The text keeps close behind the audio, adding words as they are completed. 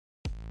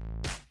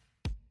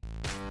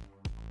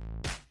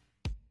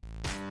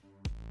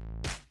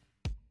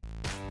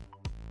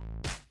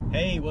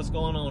Hey, what's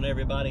going on,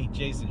 everybody?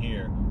 Jason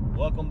here.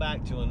 Welcome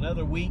back to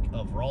another week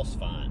of Ross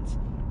Finds.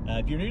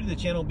 If you're new to the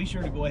channel, be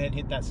sure to go ahead and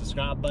hit that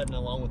subscribe button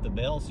along with the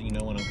bell so you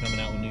know when I'm coming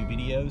out with new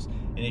videos.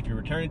 And if you're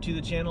returning to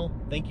the channel,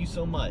 thank you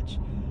so much.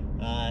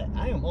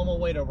 I am on my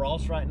way to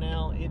Ross right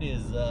now. It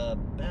is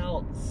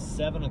about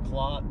 7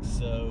 o'clock,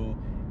 so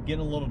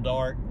getting a little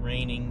dark,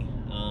 raining,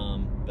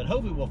 but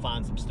hopefully we'll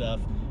find some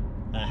stuff.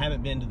 I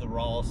haven't been to the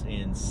Ross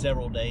in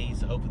several days,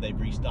 so hopefully they've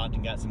restocked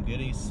and got some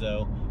goodies.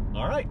 So,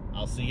 all right,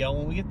 I'll see y'all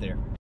when we get there.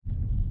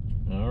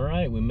 All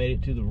right, we made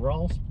it to the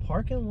Ross.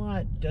 Parking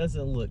lot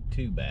doesn't look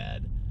too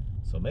bad,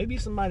 so maybe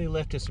somebody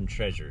left us some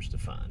treasures to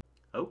find.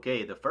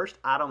 Okay, the first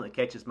item that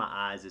catches my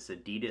eyes is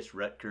Adidas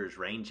Rutgers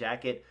rain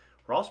jacket.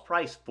 Ross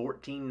price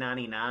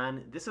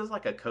 $14.99. This is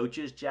like a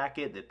coach's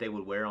jacket that they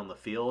would wear on the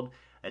field.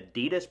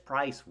 Adidas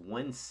price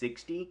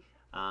 $160.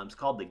 It's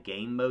called the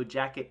game mode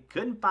jacket.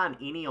 Couldn't find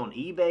any on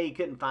eBay,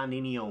 couldn't find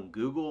any on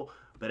Google,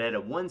 but at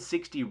a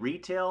 $160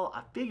 retail,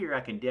 I figure I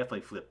can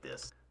definitely flip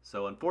this.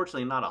 So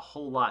unfortunately, not a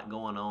whole lot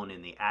going on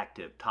in the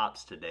active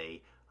tops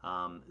today.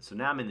 So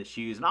now I'm in the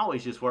shoes, and I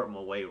always just work my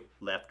way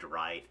left to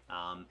right.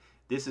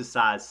 This is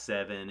size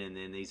 7, and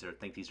then these are, I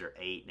think these are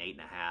 8 and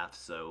 8.5.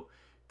 So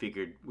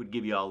figured would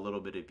give you all a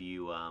little bit of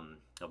view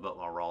of what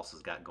my Ross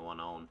has got going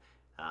on.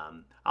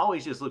 I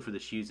always just look for the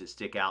shoes that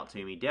stick out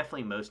to me.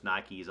 Definitely most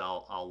Nikes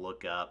I'll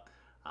look up.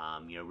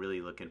 You know, really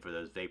looking for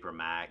those Vapor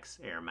Max,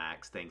 Air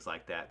Max, things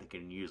like that that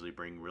can usually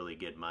bring really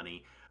good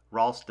money.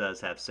 Ross does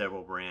have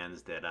several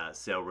brands that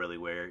sell really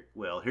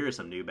well. Here are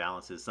some New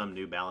Balances. Some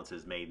New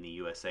Balances made in the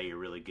USA are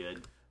really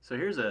good. So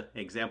here's an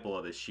example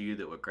of a shoe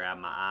that would grab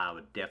my eye. I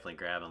would definitely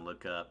grab and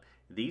look up.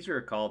 These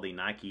are called the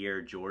Nike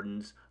Air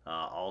Jordans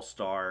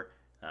All-Star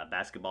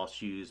basketball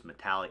shoes,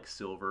 metallic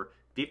silver.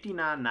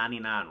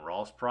 $59.99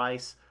 Ross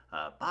price.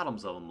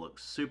 Bottoms of them look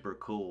super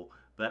cool,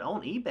 but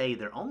on eBay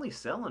they're only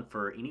selling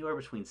for anywhere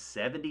between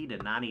 $70 to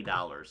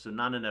 $90, so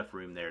not enough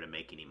room there to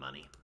make any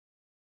money.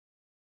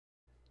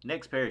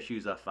 Next pair of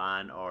shoes I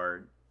find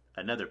are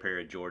another pair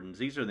of Jordans.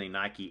 These are the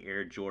Nike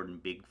Air Jordan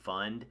Big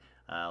Fund,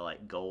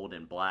 like gold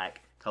and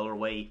black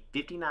colorway.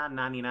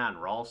 $59.99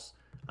 Ross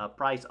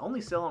price, only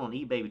selling on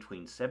eBay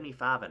between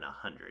 $75 and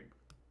 $100.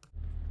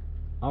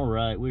 All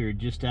right, we are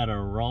just out of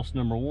Ross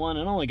number 1,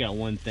 and I only got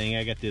one thing.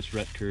 I got this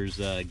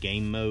Rutgers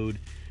game mode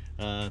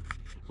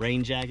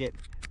rain jacket.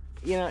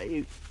 You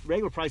know,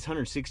 regular price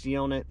 $160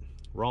 on it.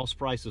 Ross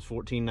price was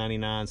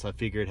 $14.99, so I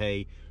figured,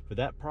 hey, for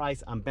that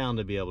price, I'm bound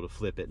to be able to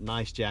flip it.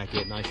 Nice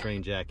jacket, nice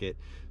rain jacket.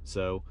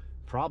 So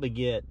probably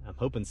get, I'm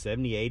hoping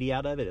 70, 80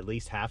 out of it, at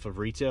least half of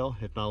retail,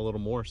 if not a little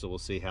more. So we'll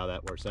see how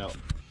that works out.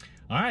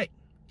 All right,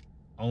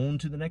 on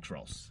to the next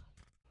Ross.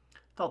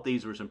 Thought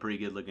these were some pretty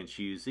good looking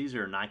shoes. These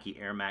are Nike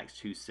Air Max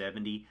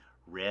 270,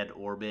 red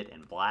orbit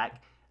and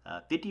black.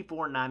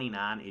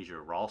 $54.99 is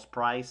your Ross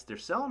price. They're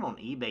selling on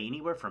eBay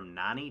anywhere from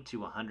 $90 to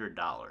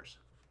 $100.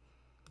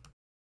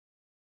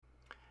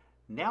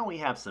 Now we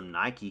have some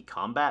Nike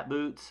combat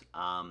boots.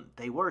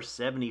 They were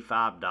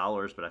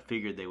 $75, but I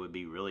figured they would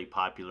be really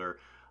popular.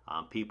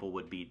 People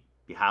would be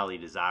highly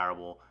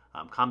desirable.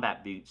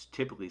 Combat boots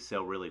typically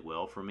sell really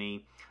well for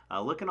me.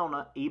 Looking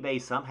on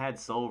eBay, some had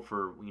sold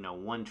for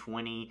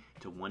 $120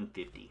 to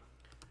 $150.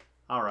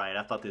 All right,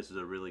 I thought this was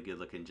a really good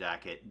looking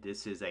jacket.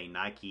 This is a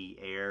Nike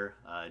Air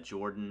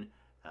Jordan.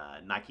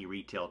 Nike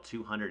retail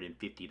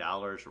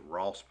 $250.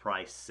 Ross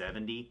price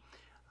 $70.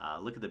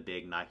 Look at the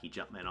big Nike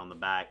Jumpman on the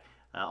back.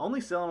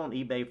 Only selling on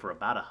eBay for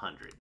about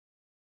 $100.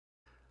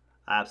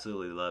 I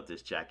absolutely love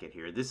this jacket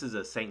here. This is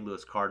a St.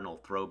 Louis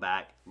Cardinal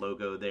throwback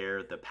logo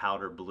there, the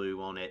powder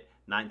blue on it.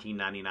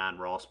 $19.99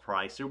 Ross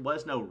price. There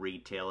was no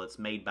retail. It's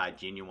made by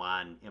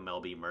genuine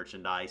MLB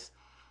merchandise.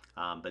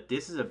 But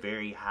this is a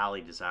very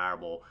highly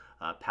desirable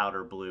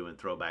powder blue and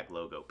throwback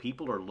logo.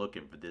 People are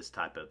looking for this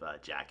type of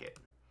jacket.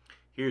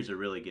 Here's a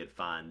really good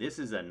find. This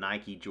is a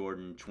Nike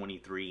Jordan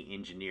 23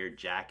 engineered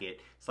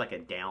jacket. It's like a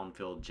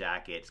downfilled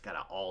jacket. It's got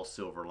an all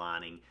silver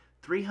lining.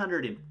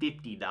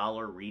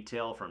 $350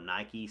 retail from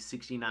Nike,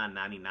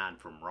 $69.99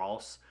 from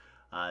Ross.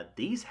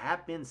 These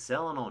have been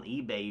selling on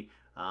eBay.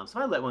 So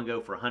I let one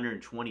go for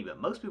 $120, but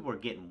most people are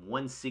getting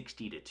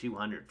 $160 to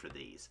 $200 for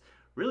these.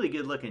 Really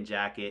good looking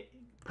jacket,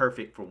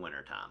 perfect for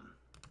wintertime.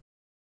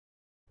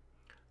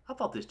 I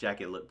thought this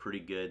jacket looked pretty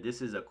good.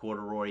 This is a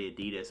corduroy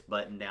Adidas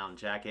button-down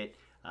jacket.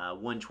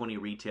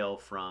 $120 retail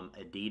from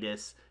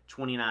Adidas,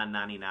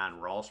 $29.99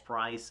 Ross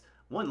price.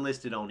 One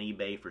listed on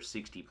eBay for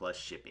 $60 plus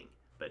shipping,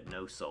 but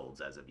no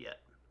solds as of yet.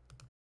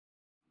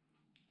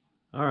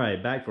 All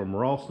right, back from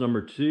Ross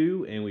number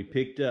 2, and we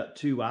picked up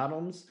 2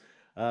 items.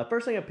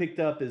 First thing I picked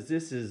up is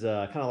this is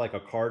kind of like a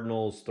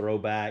Cardinals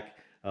throwback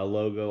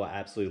logo. I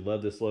absolutely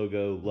love this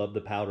logo. Love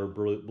the powder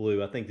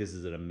blue. I think this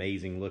is an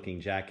amazing looking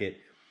jacket.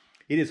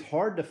 It is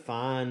hard to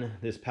find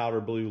this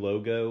powder blue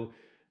logo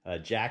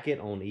jacket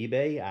on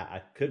eBay.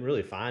 I couldn't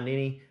really find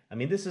any. I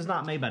mean, this is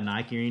not made by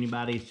Nike or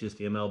anybody. It's just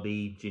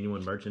MLB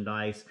genuine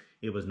merchandise.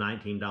 It was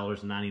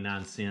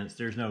 $19.99.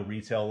 There's no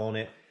retail on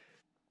it.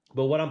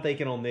 But what I'm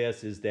thinking on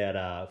this is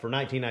that for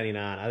 $19.99,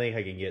 I think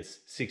I can get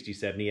 60,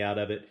 70 out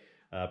of it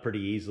pretty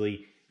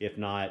easily. If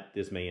not,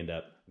 this may end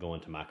up going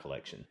to my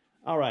collection.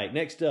 All right,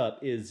 next up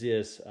is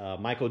this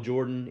Michael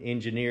Jordan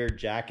engineered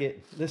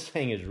jacket. This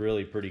thing is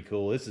really pretty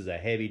cool. This is a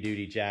heavy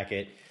duty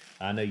jacket.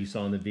 I know you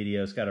saw in the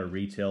video, it's got a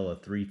retail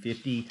of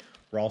 $350.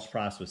 Ross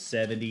price was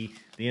 $70.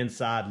 The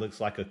inside looks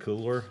like a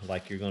cooler,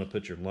 like you're gonna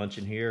put your lunch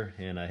in here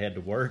and head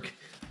to work.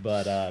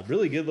 But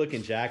really good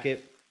looking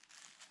jacket.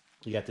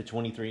 You got the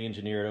 23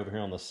 engineered over here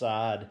on the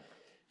side.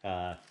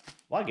 Well,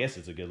 I guess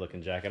it's a good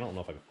looking jacket. I don't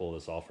know if I can pull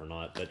this off or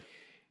not, but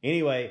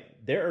anyway,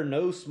 there are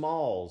no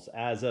smalls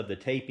as of the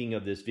taping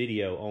of this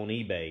video on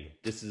eBay.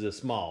 This is a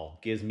small,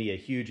 gives me a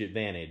huge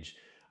advantage.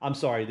 I'm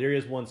sorry, there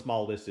is one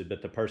small listed,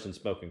 but the person's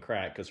smoking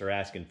crack because they're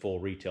asking full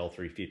retail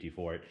 $350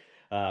 for it.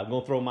 I'm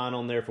gonna throw mine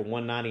on there for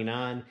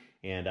 $199,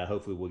 and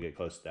hopefully we'll get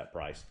close to that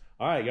price.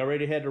 All right, y'all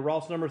ready to head to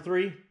Ross number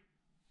 3?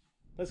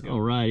 Let's go.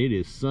 All right, it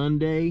is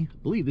Sunday. I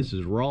believe this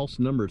is Ross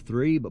number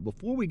 3, but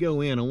before we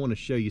go in, I want to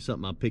show you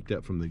something I picked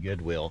up from the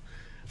Goodwill.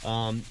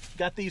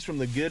 Got these from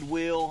the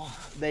Goodwill.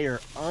 They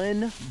are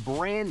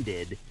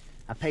unbranded.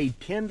 I paid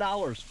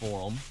 $10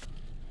 for them.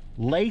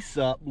 Lace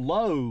up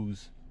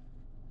Lowe's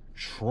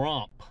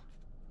Trump.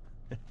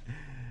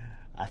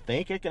 I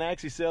think I can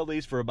actually sell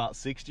these for about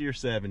 60 or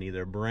 70.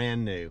 They're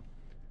brand new.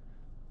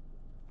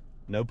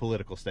 No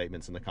political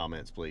statements in the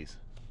comments, please.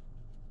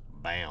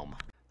 Bam.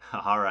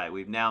 All right,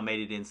 we've now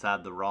made it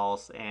inside the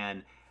Ross,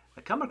 and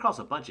I come across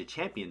a bunch of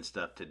Champion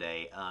stuff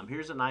today.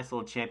 Here's a nice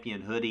little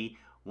Champion hoodie,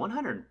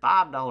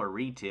 $105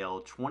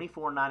 retail,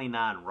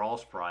 $24.99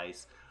 Ross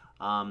price.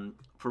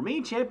 For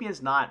me,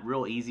 Champion's not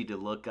real easy to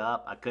look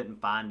up. I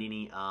couldn't find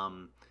any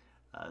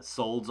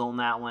solds on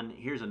that one.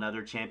 Here's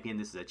another Champion.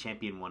 This is a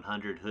Champion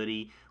 100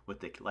 hoodie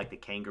with the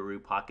kangaroo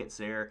pockets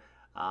there.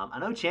 I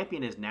know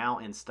Champion is now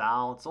in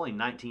style. It's only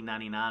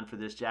 $19.99 for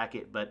this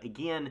jacket, but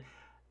again,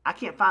 I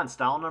can't find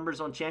style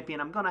numbers on Champion.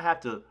 I'm going to have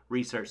to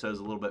research those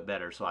a little bit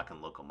better so I can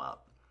look them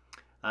up.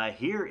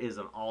 Here is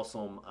an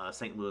awesome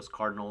St. Louis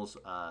Cardinals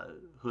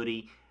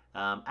hoodie.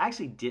 I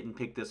actually didn't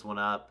pick this one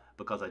up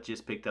because I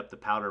just picked up the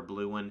powder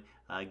blue one.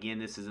 Again,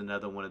 this is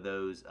another one of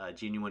those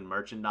genuine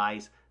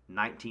merchandise,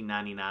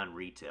 $19.99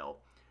 retail.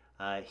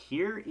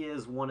 Here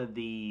is one of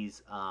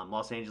these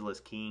Los Angeles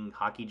King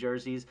hockey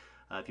jerseys.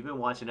 If you've been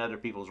watching other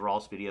people's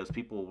Ross videos,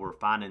 people were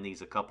finding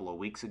these a couple of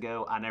weeks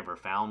ago. I never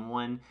found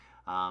one.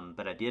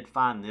 But I did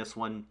find this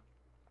one.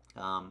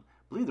 I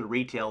believe the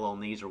retail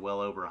on these are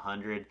well over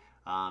 100.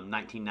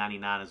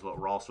 $19.99 is what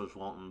Ross was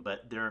wanting,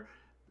 but their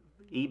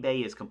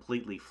eBay is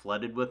completely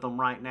flooded with them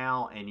right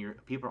now, and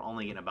people are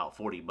only getting about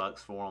 40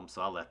 bucks for them,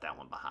 so I left that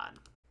one behind.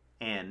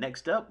 And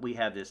next up, we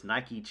have this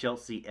Nike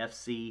Chelsea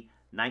FC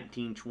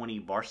 1920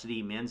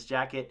 varsity men's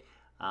jacket.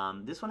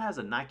 This one has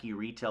a Nike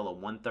retail of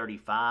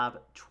 $135,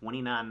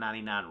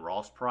 $29.99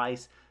 Ross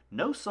price.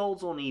 No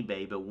solds on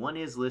eBay, but one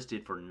is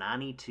listed for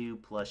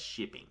 $92 plus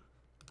shipping.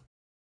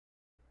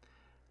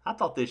 I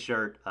thought this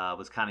shirt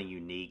was kind of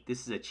unique.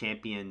 This is a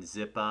Champion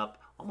zip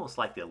up, almost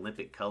like the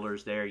Olympic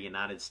colors there,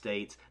 United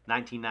States.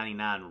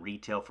 $19.99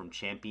 retail from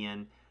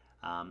Champion.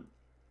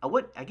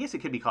 I guess it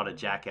could be called a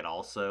jacket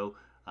also,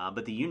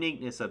 but the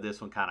uniqueness of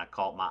this one kind of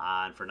caught my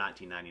eye, and for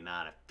 $19.99,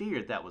 I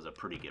figured that was a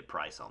pretty good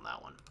price on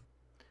that one.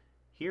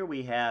 Here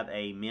we have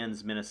a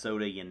men's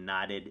Minnesota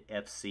United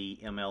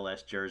FC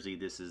MLS jersey.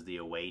 This is the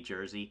away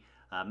jersey.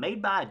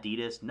 Made by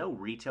Adidas. No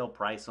retail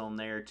price on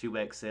there.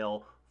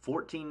 2XL.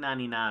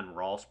 $14.99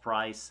 Ross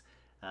price.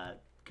 A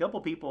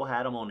couple people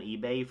had them on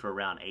eBay for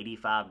around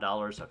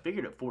 $85. I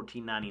figured at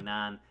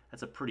 $14.99,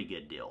 that's a pretty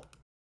good deal.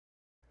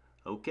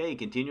 Okay,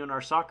 continuing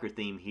our soccer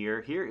theme here.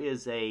 Here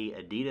is a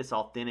Adidas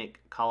Authentic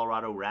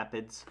Colorado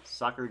Rapids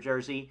soccer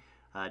jersey.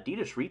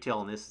 Adidas retail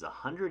on this is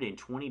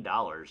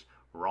 $120.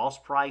 Ross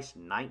price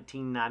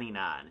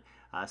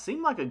 $19.99.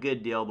 Seemed like a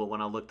good deal, but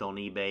when I looked on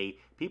eBay,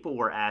 people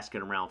were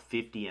asking around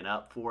 $50 and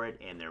up for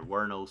it, and there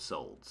were no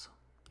solds.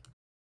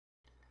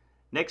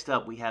 Next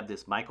up, we have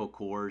this Michael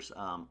Kors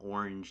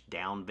orange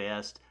down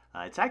vest.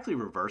 It's actually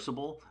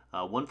reversible.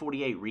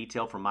 $148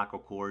 retail from Michael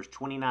Kors,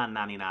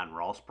 $29.99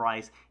 Ross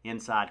price.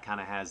 Inside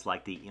kind of has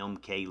like the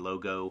MK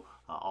logo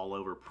all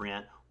over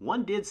print.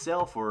 One did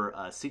sell for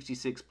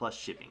 $66 plus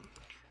shipping.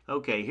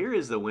 Okay, here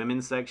is the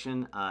women's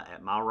section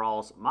at my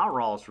Ross. My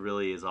Ross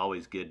really is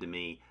always good to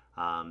me.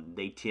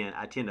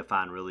 I tend to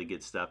find really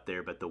good stuff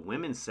there, but the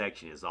women's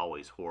section is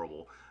always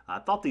horrible. I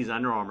thought these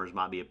Under Armours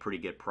might be a pretty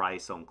good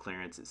price on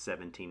clearance at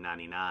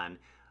 $17.99,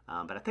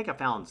 but I think I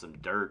found some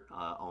dirt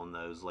on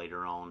those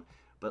later on.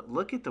 But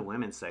look at the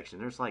women's section.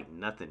 There's like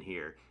nothing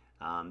here.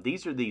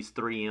 These are these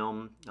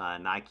 3M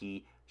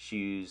Nike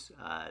shoes.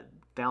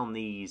 Found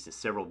these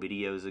several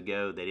videos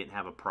ago. They didn't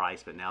have a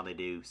price, but now they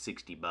do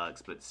 60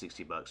 bucks, but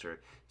 60 bucks are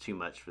too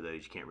much for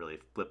those. You can't really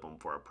flip them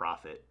for a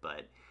profit.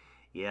 But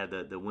yeah,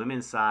 the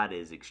women's side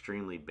is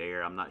extremely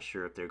bare. I'm not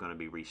sure if they're going to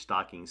be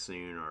restocking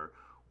soon or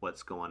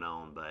what's going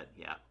on, but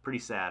yeah, pretty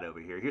sad over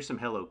here. Here's some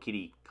Hello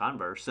Kitty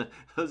Converse.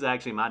 Those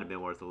actually might have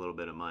been worth a little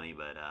bit of money,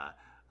 but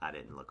I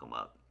didn't look them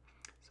up.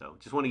 So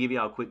just want to give you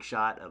all a quick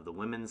shot of the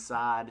women's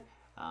side,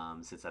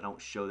 since I don't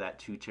show that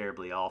too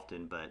terribly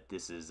often, but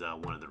this is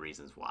one of the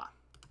reasons why.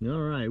 All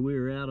right,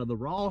 we're out of the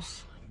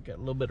Ross. got a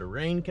little bit of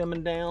rain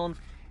coming down.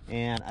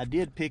 And I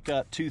did pick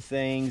up 2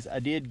 things. I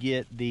did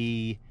get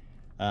the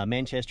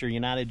Manchester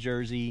United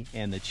jersey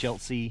and the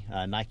Chelsea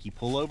Nike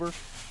pullover.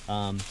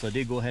 So I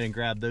did go ahead and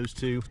grab those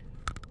 2.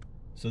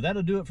 So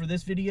that'll do it for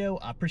this video.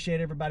 I appreciate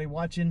everybody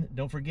watching.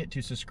 Don't forget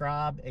to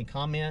subscribe and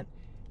comment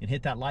and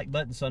hit that like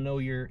button so I know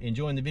you're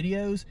enjoying the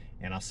videos.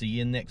 And I'll see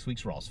you in next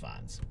week's Ross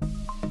Finds.